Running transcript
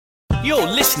You're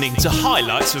listening to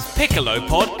highlights of Piccolo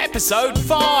Pod Episode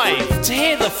 5. To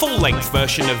hear the full-length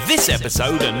version of this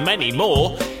episode and many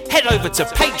more, head over to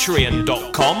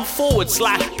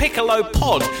patreon.com/Piccolo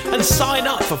Pod and sign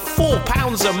up for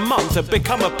 £4 a month and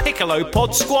become a Piccolo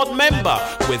Pod Squad member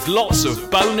with lots of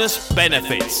bonus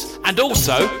benefits. And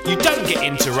also, you don't get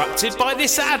interrupted by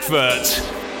this advert.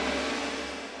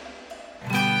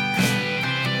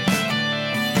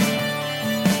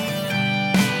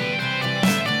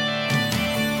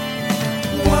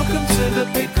 Welcome to the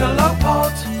Piccolo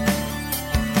Pod.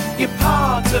 You're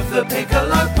part of the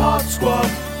Piccolo Pod Squad.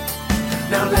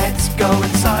 Now let's go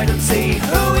inside and see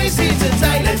who is here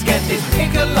today. Let's get this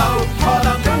Piccolo Pod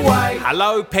underway.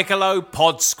 Hello Piccolo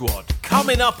Pod Squad.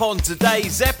 Coming up on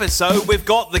today's episode, we've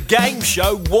got the game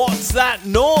show What's That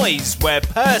Noise?, where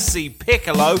Percy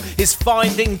Piccolo is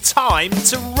finding time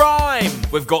to rhyme.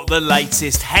 We've got the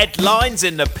latest headlines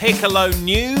in the Piccolo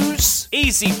news.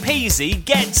 Easy Peasy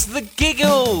gets the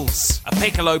giggles. A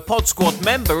Piccolo Pod Squad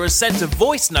member has sent a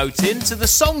voice note in to the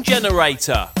song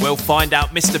generator. We'll find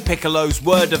out Mr. Piccolo's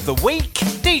word of the week.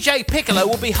 DJ Piccolo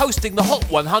will be hosting the Hot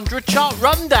 100 chart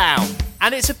rundown.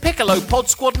 And it's a Piccolo Pod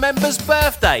Squad member's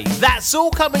birthday. That's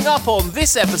all coming up on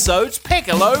this episode's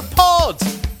Piccolo Pod.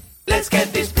 Let's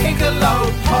get this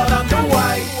Piccolo Pod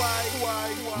underway.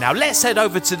 Now let's head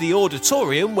over to the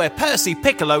auditorium where Percy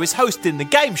Piccolo is hosting the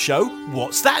game show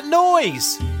What's That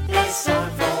Noise? It's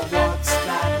time for What's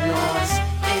That Noise?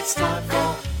 It's time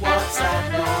for What's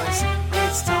That Noise?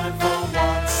 It's time for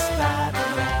What's That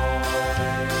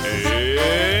Noise?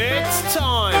 It's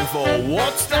time for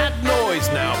What's That Noise?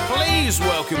 Now please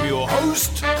welcome your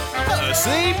host,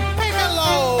 Percy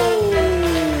Piccolo.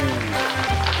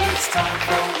 It's time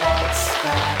for What's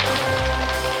That Noise?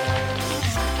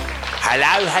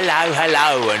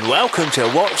 Hello, and welcome to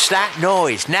What's That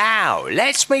Noise? Now,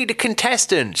 let's meet the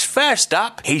contestants. First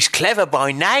up, he's clever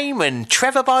by name and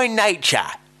Trevor by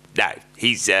nature. No,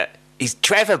 he's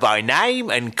Trevor by name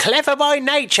and clever by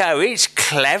nature. It's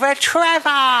Clever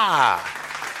Trevor.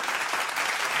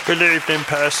 Good evening,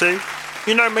 Percy.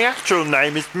 You know, my actual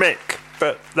name is Mick,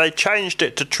 but they changed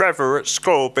it to Trevor at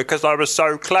school because I was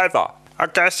so clever. I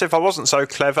guess if I wasn't so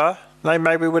clever, they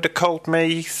maybe would have called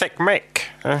me Thick Mick.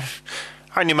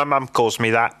 Only my mum calls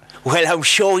me that. Well, I'm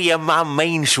sure your mum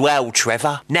means well,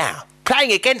 Trevor. Now,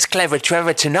 playing against Clever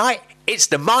Trevor tonight, it's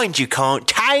the mind you can't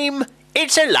tame.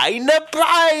 It's Elaine the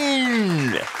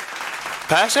Brain.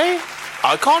 Percy,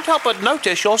 I can't help but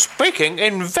notice you're speaking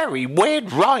in very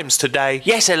weird rhymes today.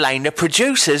 Yes, Elaine, the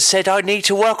producers said I need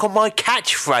to work on my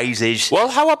catchphrases. Well,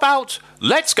 how about,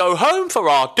 let's go home for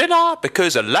our dinner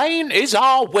because Elaine is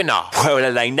our winner? Well,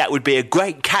 Elaine, that would be a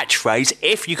great catchphrase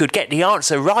if you could get the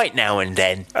answer right now and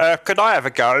then. Could I have a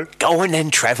go? Go on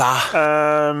then,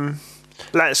 Trevor.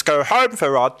 Let's go home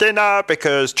for our dinner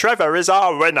because Trevor is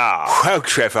our winner. Well,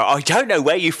 Trevor, I don't know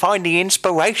where you find the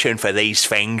inspiration for these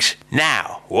things.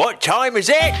 Now, what time is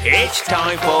it? It's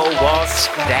time for What's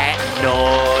That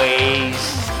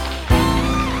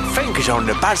Noise? Fingers on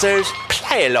the buzzers,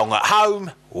 play along at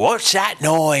home. What's that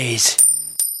noise?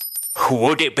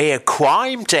 Would it be a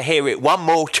crime to hear it one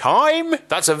more time?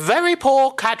 That's a very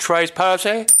poor catchphrase,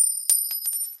 Percy.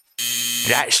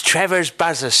 That's Trevor's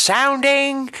buzzer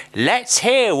sounding. Let's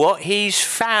hear what he's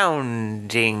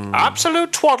founding.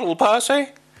 Absolute twaddle, Percy.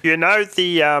 You know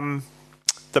the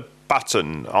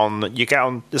button you get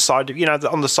on the side of,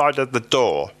 on the side of the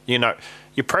door. You know,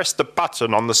 you press the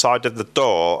button on the side of the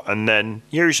door, and then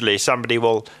usually somebody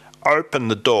will open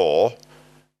the door,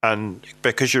 and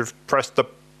because you've pressed the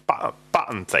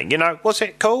button thing, what's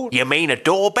it called? You mean a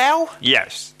doorbell?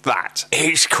 Yes, that.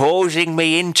 It's causing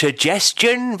me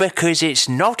indigestion because it's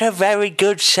not a very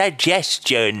good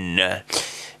suggestion.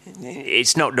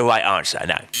 It's not the right answer,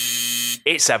 no.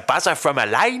 It's a buzzer from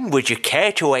Elaine. Would you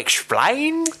care to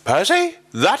explain? Percy,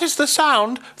 that is the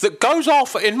sound that goes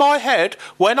off in my head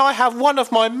when I have one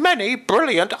of my many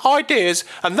brilliant ideas,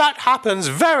 and that happens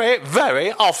very,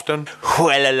 very often.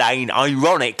 Well, Elaine,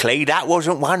 ironically, that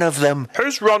wasn't one of them.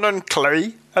 Who's Ron and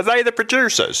Clee? Are they the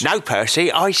producers? No,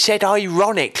 Percy, I said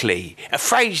ironically. A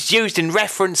phrase used in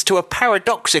reference to a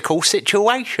paradoxical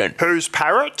situation. Who's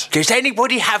Parrot? Does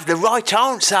anybody have the right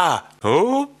answer?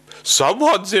 Oh,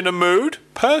 someone's in a mood.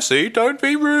 Percy, don't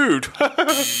be rude.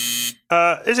 Is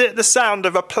it the sound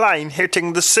of a plane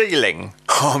hitting the ceiling?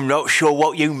 I'm not sure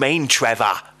what you mean,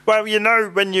 Trevor. Well, you know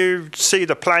when you see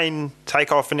the plane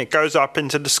take off and it goes up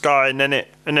into the sky and then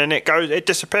it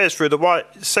disappears through the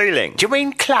white ceiling. Do you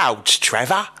mean clouds,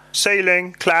 Trevor?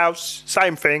 Ceiling, clouds,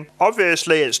 same thing.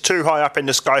 Obviously it's too high up in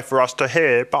the sky for us to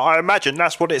hear, but I imagine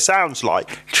that's what it sounds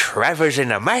like. Trevor's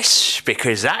in a mess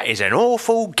because that is an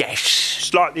awful guess.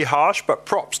 Slightly harsh, but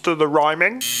props to the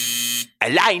rhyming.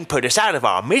 Elaine put us out of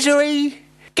our misery.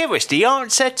 Give us the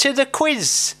answer to the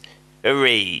quiz.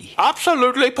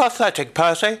 Absolutely pathetic,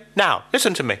 Percy. Now,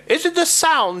 listen to me. Is it the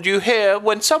sound you hear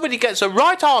when somebody gets a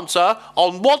right answer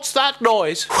on What's That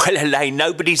Noise? Well, Elaine,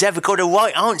 nobody's ever got a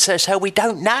right answer, so we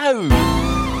don't know.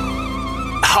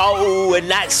 Oh, and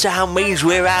that sound means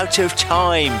we're out of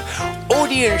time.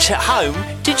 Audience at home,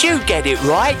 did you get it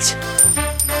right?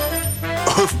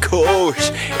 Of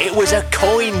course, it was a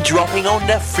coin dropping on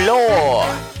the floor.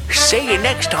 See you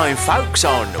next time, folks,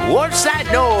 on What's That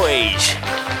Noise?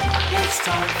 It's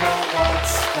time for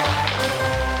What's That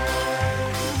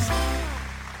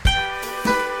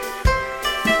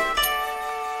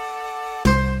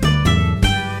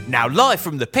Noise? Now, live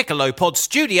from the Piccolo Pod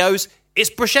studios, it's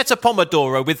Bruschetta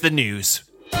Pomodoro with the news.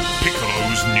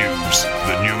 Piccolo's News,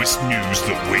 the newest news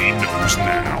that we knows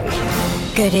now.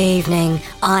 Good evening,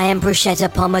 I am Bruschetta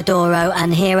Pomodoro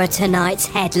and here are tonight's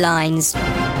headlines.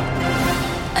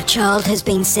 A child has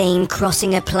been seen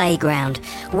crossing a playground.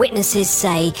 Witnesses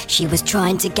say she was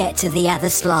trying to get to the other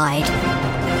slide.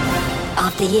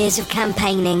 After years of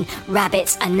campaigning,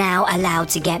 rabbits are now allowed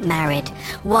to get married.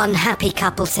 One happy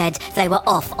couple said they were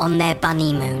off on their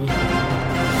bunnymoon.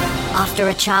 After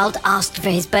a child asked for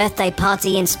his birthday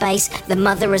party in space, the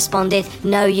mother responded,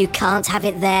 "No, you can't have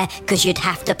it there because you'd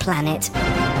have to plan it."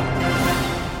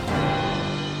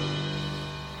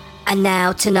 And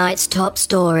now, tonight's top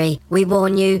story. We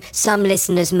warn you, some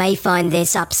listeners may find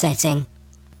this upsetting.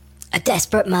 A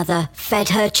desperate mother fed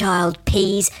her child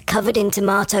peas covered in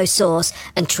tomato sauce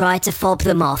and tried to fob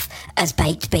them off as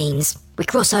baked beans. We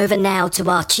cross over now to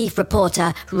our chief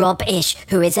reporter, Rob Ish,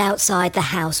 who is outside the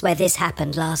house where this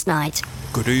happened last night.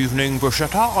 Good evening,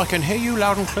 Bruschetta. I can hear you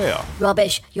loud and clear. Rob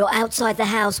Ish, you're outside the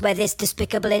house where this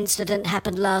despicable incident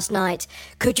happened last night.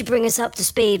 Could you bring us up to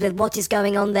speed with what is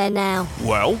going on there now?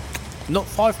 Well, not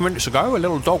 5 minutes ago, a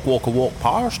little dog walker walked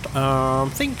past.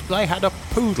 Think they had a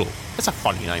poodle. It's a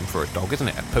funny name for a dog, isn't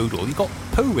it? A poodle. You got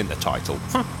poo in the title.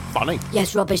 Funny.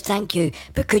 Yes, Robish, thank you.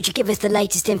 But could you give us the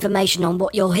latest information on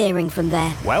what you're hearing from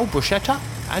there? Well, Bruschetta,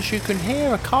 as you can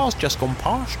hear, a car's just gone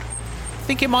past.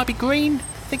 Think it might be green?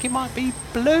 Think it might be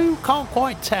blue? Can't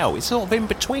quite tell. It's sort of in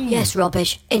between. Yes,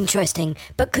 Robish. Interesting.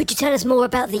 But could you tell us more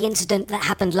about the incident that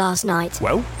happened last night?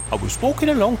 Well, I was walking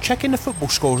along checking the football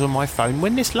scores on my phone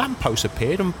when this lamppost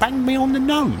appeared and banged me on the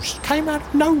nose. Came out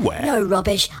of nowhere. No,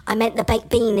 Robish. I meant the baked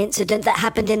bean incident that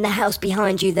happened in the house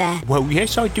behind you there. Well,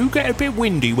 yes, I do get a bit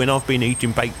windy when I've been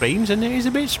eating baked beans and it is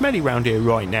a bit smelly round here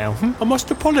right now. I must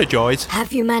apologise.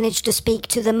 Have you managed to speak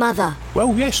to the mother?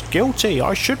 Well, yes, guilty.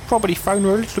 I should probably phone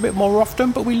her a little bit more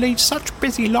often, but we lead such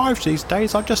busy lives these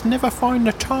days I just never find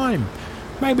the time.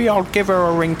 Maybe I'll give her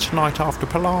a ring tonight after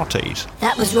Pilates.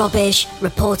 That was Robish,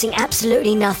 reporting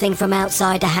absolutely nothing from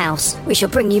outside a house. We shall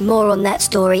bring you more on that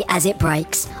story as it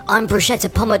breaks. I'm Bruschetta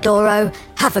Pomodoro.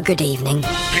 Have a good evening.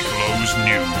 Piccolo's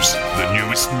News, the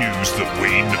newest news that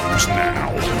we knows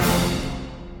now.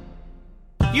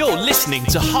 You're listening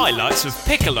to highlights of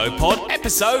Piccolo Pod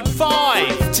Episode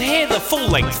 5. To hear the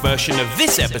full-length version of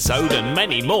this episode and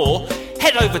many more,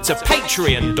 head over to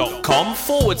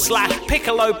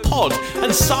patreon.com/Piccolo Pod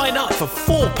and sign up for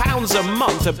 £4 a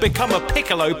month and become a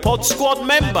Piccolo Pod Squad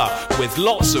member with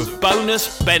lots of bonus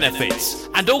benefits.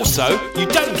 And also, you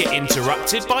don't get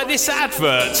interrupted by this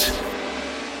advert.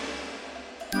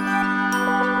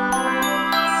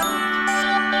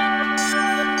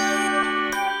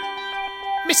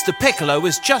 Mr. Piccolo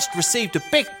has just received a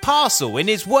big parcel in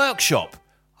his workshop.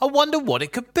 I wonder what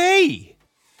it could be.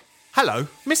 Hello,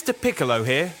 Mr. Piccolo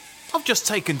here. I've just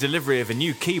taken delivery of a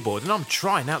new keyboard and I'm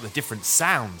trying out the different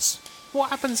sounds. What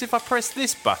happens if I press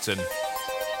this button?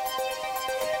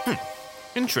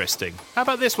 Interesting. How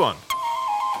about this one?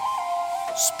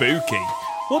 Spooky.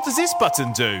 What does this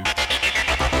button do?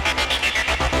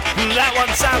 That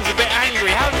one sounds a bit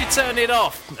angry. How do you turn it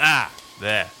off?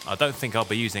 There. I don't think I'll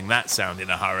be using that sound in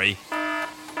a hurry.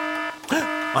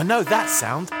 I know that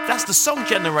sound. That's the song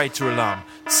generator alarm.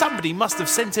 Somebody must have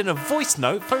sent in a voice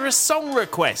note for a song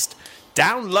request.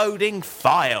 Downloading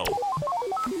file.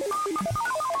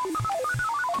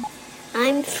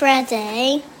 I'm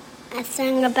Freddie. I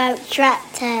sang about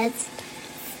tractors.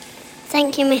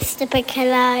 Thank you, Mr.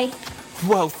 Piccolo.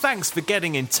 Well, thanks for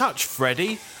getting in touch,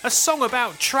 Freddie. A song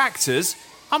about tractors?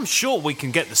 I'm sure we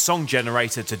can get the song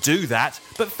generator to do that,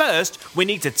 but first we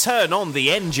need to turn on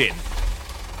the engine.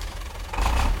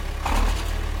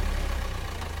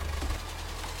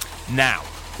 Now,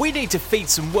 we need to feed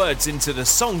some words into the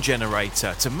song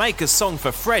generator to make a song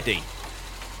for Freddy.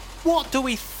 What do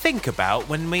we think about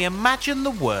when we imagine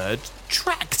the word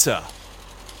tractor?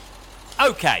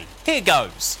 Okay, here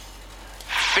goes.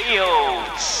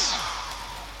 Fields,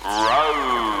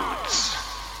 roads,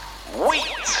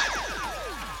 wheat,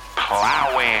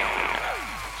 ploughing,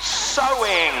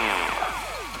 sowing,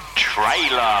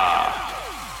 trailer,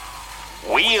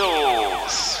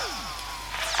 wheels,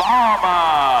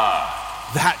 farmer.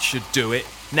 That should do it.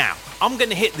 Now, I'm going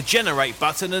to hit the generate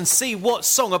button and see what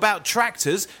song about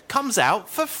tractors comes out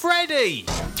for Freddy.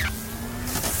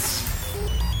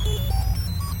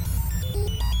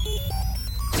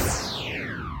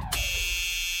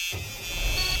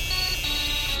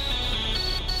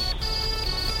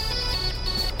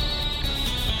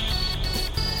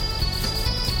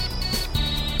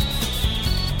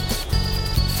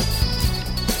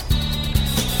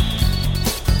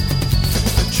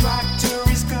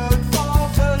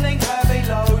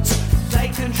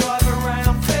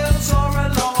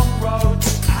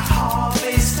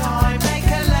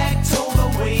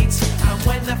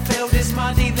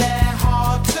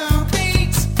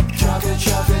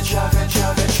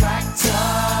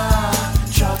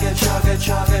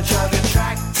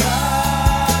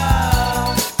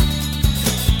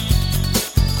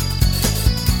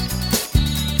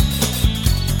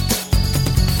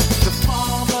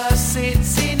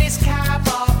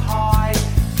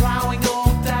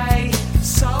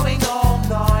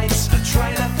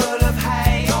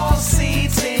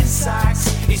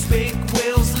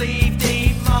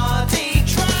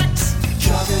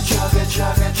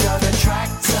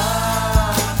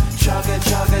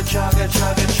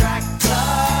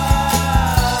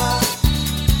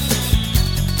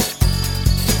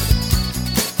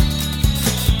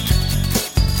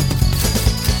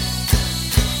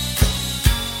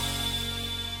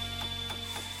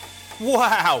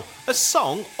 Wow, a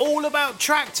song all about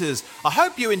tractors. I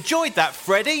hope you enjoyed that,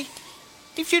 Freddy.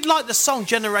 If you'd like the song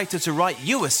generator to write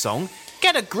you a song,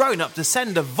 get a grown-up to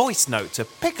send a voice note to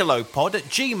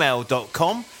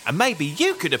piccolopod@gmail.com and maybe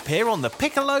you could appear on the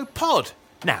Piccolo Pod.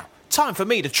 Now, time for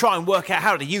me to try and work out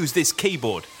how to use this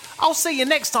keyboard. I'll see you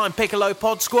next time, Piccolo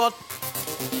Pod Squad.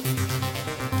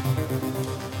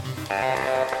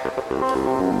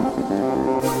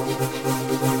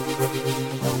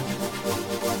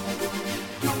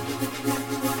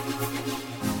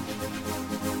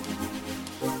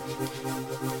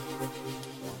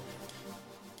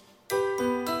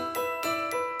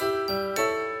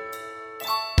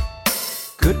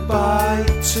 Goodbye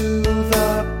to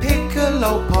the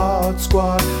Piccolo Pod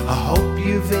Squad. I hope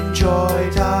you've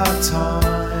enjoyed our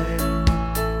time.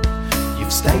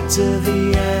 You've stayed to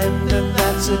the end and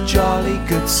that's a jolly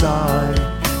good sign.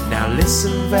 Now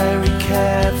listen very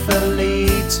carefully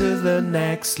to the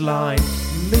next line.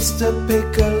 Mr.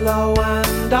 Piccolo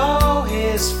and all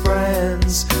his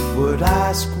friends would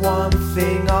ask one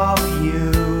thing of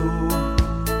you.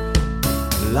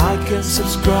 Like and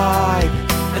subscribe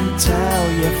and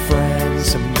tell your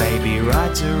friends, and maybe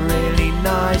write a really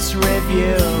nice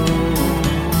review.